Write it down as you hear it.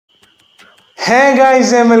Hey guys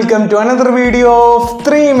and welcome to another video of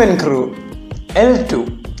 3-Man Crew. L2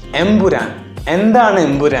 Empuraan. എന്താണ്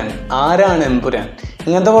എമ്പുരാൻ? ആരാണ് എമ്പുരാൻ?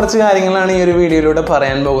 ഇങ്ങനത്തെ കുറച്ച് കാര്യങ്ങളാണ് ഈ ഒരു വീഡിയോയിലൂടെ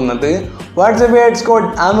പറയാൻ പോകുന്നത്. WhatsApp words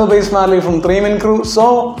code Murali from 3-Man Crew. So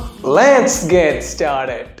let's get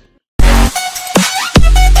started.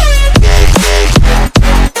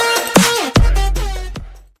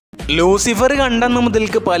 Lucifer കണ്ടെന്ന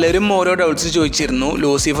മുതൽക്ക് പലരും ഓരോ ഡൗട്ട്സ് ചോദിച്ചിരുന്നു.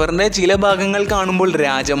 ലൂസിഫറിൻ്റെ ചില ഭാഗങ്ങൾ കാണുമ്പോൾ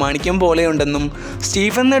രാജമാണിക്യം പോലെയുണ്ടെന്നും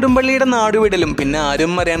സ്റ്റീഫൻ നെടുമ്പള്ളിയുടെ നാടുവിടലും പിന്നെ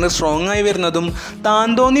ആരും അറിയാണ്ട് സ്ട്രോങ് ആയി വരുന്നതും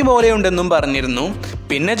താന്തോന്നി പോലെയുണ്ടെന്നും പറഞ്ഞിരുന്നു.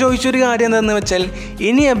 പിന്നെ ചോദിച്ചൊരു കാര്യം എന്താണെന്ന് വെച്ചാൽ,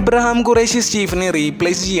 ഇനി എബ്രഹാം ഖുറൈശി സ്റ്റീഫനെ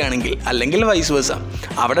റീപ്ലേസ് ചെയ്യുകയാണെങ്കിൽ അല്ലെങ്കിൽ വൈസ് വേഴ്സ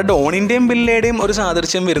അവിടെ ഡോണിൻ്റെയും ബില്ലയുടെയും ഒരു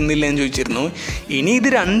സാദൃശ്യം വരുന്നില്ല എന്ന് ചോദിച്ചിരുന്നു. ഇനി ഇത്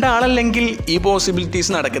രണ്ടാളല്ലെങ്കിൽ ഈ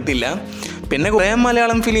പോസിബിലിറ്റീസ് നടക്കത്തില്ല. പിന്നെ കുറേ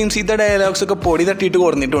മലയാളം ഫിലിംസ് ഇത്തെ ഡയലോഗ്സൊക്കെ പൊടി തട്ടിയിട്ട്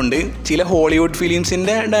കുറഞ്ഞിട്ടുണ്ട്. ചില ഹോളിവുഡ്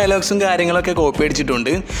ഫിലിംസിൻ്റെ ഡയലോഗ്സും കാര്യങ്ങളൊക്കെ കോപ്പി അടിച്ചിട്ടുണ്ട്.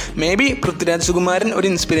 മേ ബി പൃഥ്വിരാജ് സുകുമാരൻ ഒരു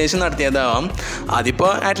ഇൻസ്പിറേഷൻ നടത്തിയതാവാം.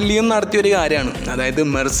 അതിപ്പോൾ അറ്റ്ലിയും നടത്തിയൊരു കാര്യമാണ്. അതായത്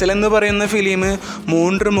മെർസൽ എന്ന് പറയുന്ന ഫിലിം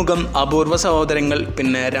മൂன்று മുഖം, അപൂർവ സഹോദരങ്ങൾ,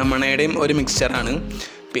 പിന്നെ രമണയുടെയും ഒരു മിക്സ്ചറാണ്.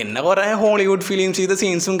 പിന്നെ കുറേ ഹോളിവുഡ് ഫിലിംസ് ചെയ്ത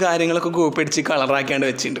സീൻസും കാര്യങ്ങളൊക്കെ കോപ്പി അടിച്ച് കളറാക്കാണ്ട്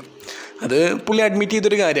വെച്ചിട്ടുണ്ട്. അത് പുള്ളി അഡ്മിറ്റ്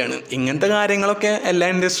ചെയ്തൊരു കാര്യമാണ്. ഇങ്ങനത്തെ കാര്യങ്ങളൊക്കെ എല്ലാ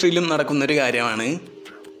ഇൻഡസ്ട്രിയിലും നടക്കുന്നൊരു കാര്യമാണ്.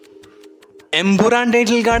 എംപുരാൻ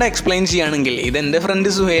ടൈറ്റിൽ കാർഡ് എക്സ്പ്ലെയിൻ ചെയ്യുകയാണെങ്കിൽ ഇതെൻ്റെ ഫ്രണ്ട്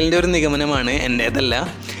സുഹേലിൻ്റെ ഒരു നിഗമനമാണ്, എൻ്റേതല്ല.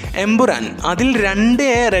 എംപുരാൻ അതിൽ 2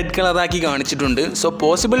 റെഡ് കളറാക്കി കാണിച്ചിട്ടുണ്ട്. സോ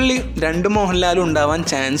പോസിബിളി 2 മോഹൻലാലും ഉണ്ടാവാൻ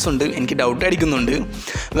ചാൻസ് ഉണ്ട്. എനിക്ക് ഡൗട്ട് അടിക്കുന്നുണ്ട്.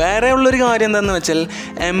 വേറെ ഉള്ളൊരു കാര്യം എന്താണെന്ന് വെച്ചാൽ,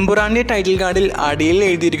 എംപുരാൻ്റെ ടൈറ്റിൽ കാർഡിൽ അടിയിൽ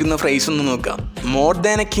എഴുതിയിരിക്കുന്ന ഫ്രേസ് ഒന്ന് നോക്കാം. More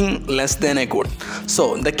than A king, less than A God. So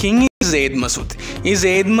the king Syed Masood. ഈ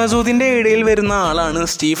സെയ്ദ് മസൂദിൻ്റെ ഇടയിൽ വരുന്ന ആളാണ്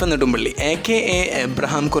Stephen Nedumpally, AKA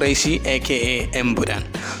Abraham Qureshi, AKA Empuraan.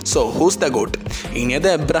 So whose the God? ഇനി അത്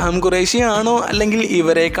എബ്രഹാം ഖുറൈശി ആണോ അല്ലെങ്കിൽ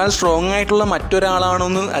ഇവരേക്കാൾ സ്ട്രോങ് ആയിട്ടുള്ള മറ്റൊരാളാണോ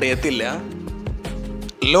എന്ന് അറിയത്തില്ല.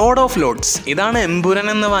 ലോർഡ് ഓഫ് ലോർഡ്സ്, ഇതാണ് എംപുരാൻ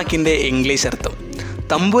എന്ന വാക്കിൻ്റെ ഇംഗ്ലീഷ് അർത്ഥം.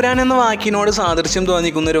 തമ്പുരാൻ എന്ന വാക്കിനോട് സാദൃശ്യം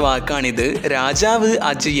തോന്നിക്കുന്ന ഒരു വാക്കാണിത്. രാജാവ്,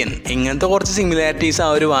 അജയൻ, ഇങ്ങനത്തെ കുറച്ച് സിമിലാരിറ്റീസ് ആ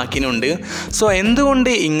ഒരു വാക്കിനുണ്ട്. സോ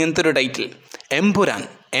എന്തുകൊണ്ട് ഇങ്ങനത്തെ ഒരു ടൈറ്റിൽ എംപുരാൻ?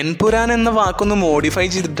 എൻപുരാൻ എന്ന വാക്കൊന്ന് മോഡിഫൈ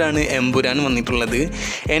ചെയ്തിട്ടാണ് എംപുരാൻ വന്നിട്ടുള്ളത്.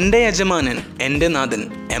 എൻ്റെ യജമാനൻ, എൻ്റെ നാഥൻ,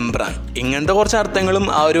 എംബ്രാൻ, ഇങ്ങനത്തെ കുറച്ച് അർത്ഥങ്ങളും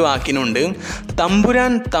ആ ഒരു വാക്കിനുണ്ട്.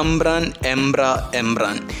 തമ്പുരാൻ, തമ്പ്രാൻ, എംബ്ര,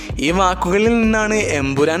 എംബ്രാൻ, ഈ വാക്കുകളിൽ നിന്നാണ്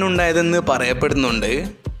എംപുരാൻ ഉണ്ടായതെന്ന് പറയപ്പെടുന്നുണ്ട്.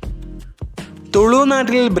 തുളു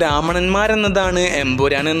നാട്ടിൽ ബ്രാഹ്മണന്മാരെന്നതാണ്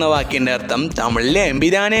എംപുരാൻ എന്ന വാക്കിൻ്റെ അർത്ഥം. തമിഴിലെ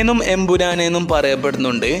എംപിരാനേന്നും എംപുരാനേന്നും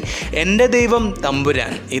പറയപ്പെടുന്നുണ്ട്. എൻ്റെ ദൈവം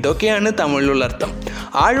തമ്പുരാൻ, ഇതൊക്കെയാണ് തമിഴിലുള്ള അർത്ഥം.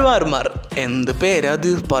 ആഴ്വാർമാർ, എന്ത് പേരത്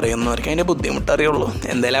പറയുന്നവർക്ക് അതിൻ്റെ ബുദ്ധിമുട്ടറിയുള്ളൂ.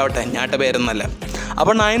 എന്തായാലും ആവട്ടെ, ഞാട്ട പേരൊന്നല്ല.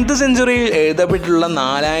 അപ്പോൾ 9th സെഞ്ച്വറിയിൽ എഴുതപ്പെട്ടിട്ടുള്ള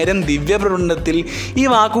 4000 ദിവ്യപ്രബന്ധത്തിൽ ഈ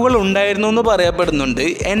വാക്കുകൾ ഉണ്ടായിരുന്നു എന്ന് പറയപ്പെടുന്നുണ്ട്.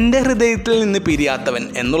 എൻ്റെ ഹൃദയത്തിൽ നിന്ന് പിരിയാത്തവൻ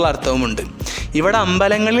എന്നുള്ള അർത്ഥവുമുണ്ട്. ഇവിടെ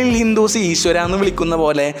അമ്പലങ്ങളിൽ ഹിന്ദുസ് ഈശ്വര എന്ന് വിളിക്കുന്ന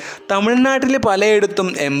പോലെ തമിഴ്നാട്ടിൽ പലയിടത്തും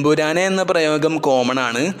എംപുരാനെ എന്ന പ്രയോഗം കോമൺ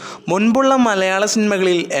ആണ്. മുൻപുള്ള മലയാള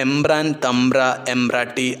സിനിമകളിൽ എംബ്രാൻ, തമ്പ്ര,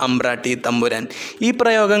 എംബ്രാട്ടി, അമ്പ്രാട്ടി, തമ്പുരാൻ ഈ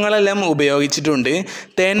പ്രയോഗങ്ങളെല്ലാം ഉപയോഗിച്ചിട്ടുണ്ട്.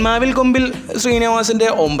 തേന്മാവിൽ കൊമ്പിൽ ശ്രീനിവാസൻ്റെ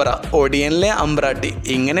ഒമ്പ്ര, ഒടിയനിലെ അമ്പ്രാട്ടി,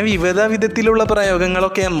 ഇങ്ങനെ വിവിധ വിധത്തിലുള്ള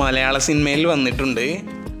പ്രയോഗങ്ങളൊക്കെ മലയാള സിനിമയിൽ വന്നിട്ടുണ്ട്.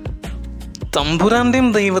 തമ്പുരാൻ്റെയും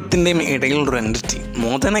ദൈവത്തിൻ്റെയും ഇടയിലൊരു entity,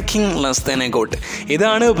 more than A king, less than A God.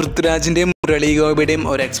 ഇതാണ് പൃഥ്വിരാജിൻ്റെയും മുരളി ഗോപിയുടെയും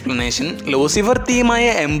ഒരു എക്സ്പ്ലനേഷൻ. ലൂസിഫർ തീമായ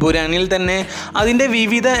എംപുരാനിൽ തന്നെ അതിൻ്റെ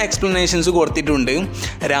വിവിധ എക്സ്പ്ലനേഷൻസ് കൊടുത്തിട്ടുണ്ട്.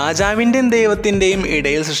 രാജാവിൻ്റെയും ദൈവത്തിൻ്റെയും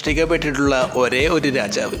ഇടയിൽ സൃഷ്ടിക്കപ്പെട്ടിട്ടുള്ള ഒരേ ഒരു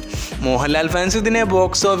രാജാവ്. മോഹൻലാൽ ഫാൻസ് ഇതിനെ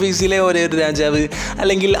ബോക്സ് ഓഫീസിലെ ഒരേ ഒരു രാജാവ്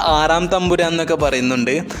അല്ലെങ്കിൽ 6ാം തമ്പുരാൻ എന്നൊക്കെ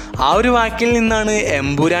പറയുന്നുണ്ട്. ആ ഒരു വാക്കിൽ നിന്നാണ്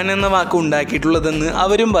എംപുരാൻ എന്ന വാക്ക് ഉണ്ടാക്കിയിട്ടുള്ളതെന്ന്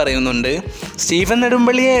അവരും പറയുന്നുണ്ട്. സ്റ്റീഫൻ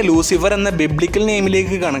നെടുമ്പള്ളിയെ ലൂസിഫർ എന്ന ബിബ്ലിക്കൽ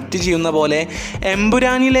നെയിമിലേക്ക് കണക്ട് ചെയ്യുന്ന പോലെ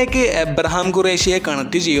എംപുരാനിലേക്ക് എബ്രഹാം ഖുറൈശിയെ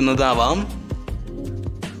കണക്ട് ചെയ്യുന്നതാവാം.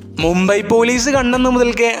 മുംബൈ പോലീസ് കണ്ടെന്ന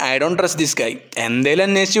മുതൽക്ക് I don't trust this guy. എന്തേലും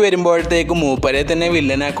അന്വേഷിച്ച് വരുമ്പോഴത്തേക്കും മൂപ്പരെ തന്നെ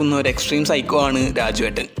വില്ലനാക്കുന്ന ഒരു എക്സ്ട്രീം സൈക്കോ ആണ്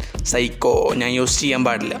രാജുവേട്ടൻ. സൈക്കോ ഞാൻ യൂസ് ചെയ്യാൻ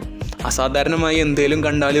പാടില്ല. അസാധാരണമായി എന്തേലും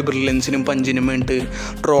കണ്ടാൽ ബ്രില്യൻസിനും പഞ്ചിനും വേണ്ടിയിട്ട്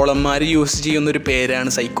ട്രോളന്മാർ യൂസ് ചെയ്യുന്നൊരു പേരാണ്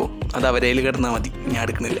സൈക്കോ. അത് അവരേൽ കിടന്നാൽ മതി, ഞാൻ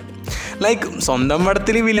എടുക്കുന്നില്ല. ലൈക്ക് സ്വന്തം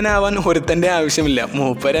പടത്തിൽ വില്ലനാവാൻ ഒരുത്തൻ്റെ ആവശ്യമില്ല,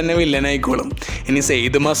 മൂപ്പർ തന്നെ വില്ലനായിക്കോളും. ഇനി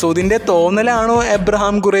സെയ്ദ് മസൂദിൻ്റെ തോന്നലാണോ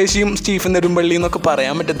എബ്രഹാം ഖുറൈശിയും സ്റ്റീഫൻ നെടുമ്പള്ളി എന്നൊക്കെ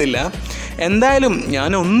പറയാൻ പറ്റത്തില്ല. എന്തായാലും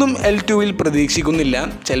ഞാനൊന്നും L2-ൽ പ്രതീക്ഷിക്കുന്നില്ല.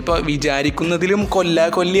 ചിലപ്പോൾ വിചാരിക്കുന്നതിലും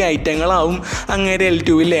കൊല്ലി ഐറ്റങ്ങളാവും അങ്ങനെ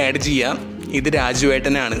L2-ൽ ആഡ് ചെയ്യാം. ഇത്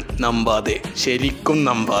രാജുവേട്ടനാണ്, നമ്പാതെ, ശരിക്കും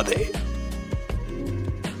നമ്പാതെ.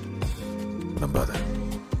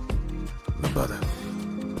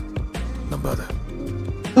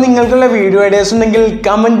 നിങ്ങൾക്കുള്ള വീഡിയോ ഐഡിയാസ് ഉണ്ടെങ്കിൽ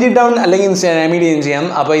കമൻറ്റ് ഡൗൺ അല്ലെങ്കിൽ ഇൻസ്റ്റാഗ്രാമിൽ ചെയ്യാം.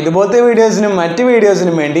 അപ്പോൾ ഇതുപോലത്തെ വീഡിയോസിനും മറ്റ്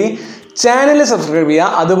വീഡിയോസിനും വേണ്ടി ചാനൽ സബ്സ്ക്രൈബ് ചെയ്യുക.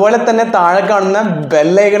 അതുപോലെ തന്നെ താഴെ കാണുന്ന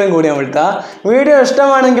ബെല്ലൈക്കണും കൂടി അമർത്തുക. വീഡിയോ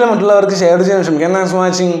ഇഷ്ടമാണെങ്കിൽ മറ്റുള്ളവർക്ക് ഷെയർ ചെയ്യാൻ ശ്രമിക്കാം. Thanks for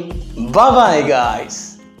watching. Bye guys.